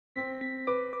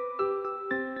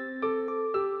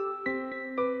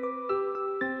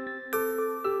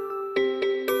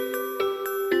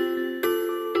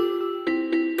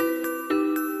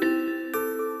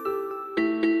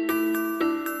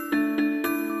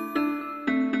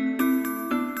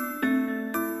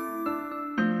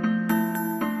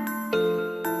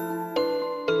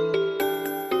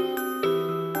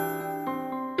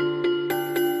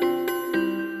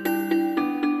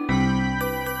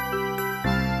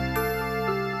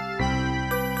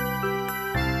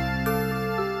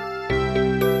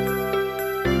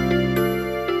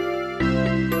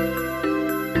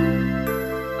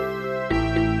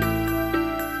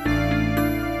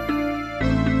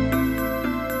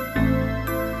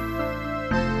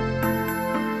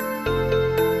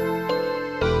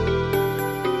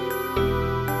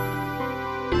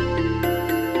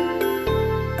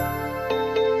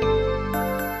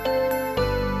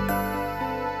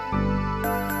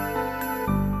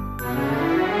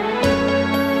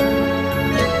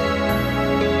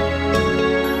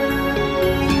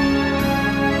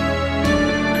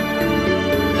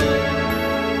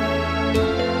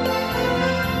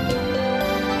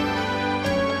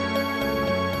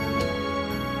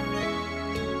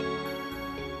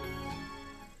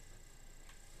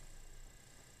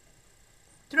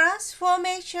last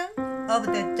formation of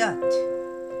the dot,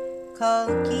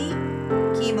 called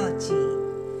kimochi.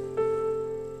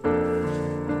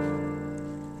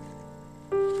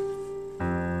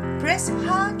 Press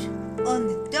hard on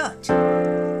the dot.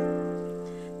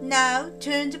 Now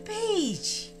turn the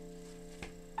page.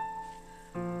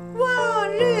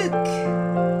 Wow, look!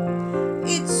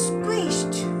 It's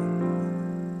squished.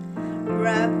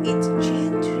 Rub it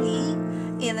gently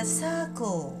in a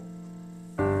circle.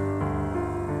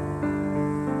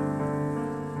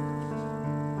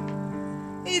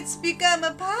 It's become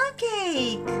a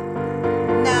pancake.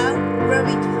 Now rub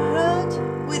it hard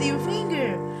with your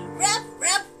finger. Rub,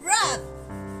 rub, rub.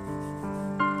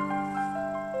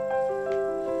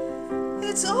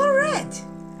 It's all red.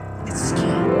 Let's skate.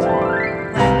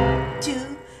 1,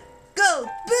 2, go!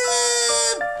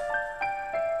 Boom!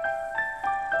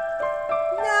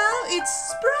 Now it's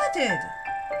sprouted.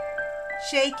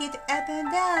 Shake it up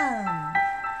and down.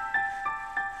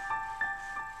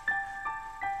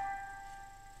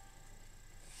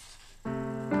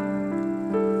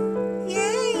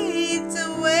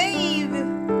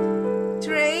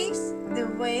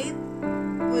 Wave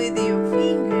with your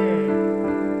finger.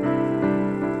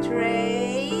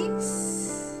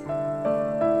 Trace,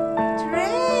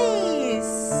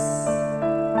 trace.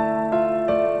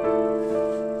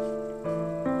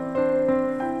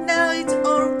 Now it's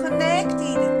all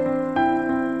connected.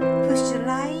 Push the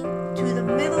line to the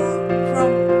middle from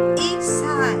each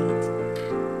side.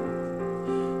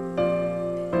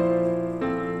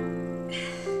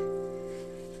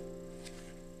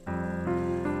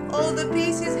 All the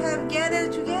pieces have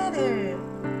gathered together.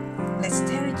 Let's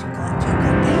tear it to connect.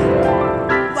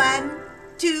 1,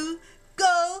 2,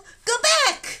 go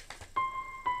back!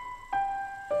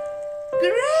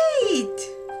 Great!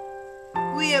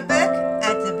 We are back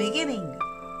at the beginning.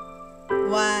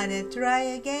 Wanna try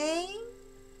again?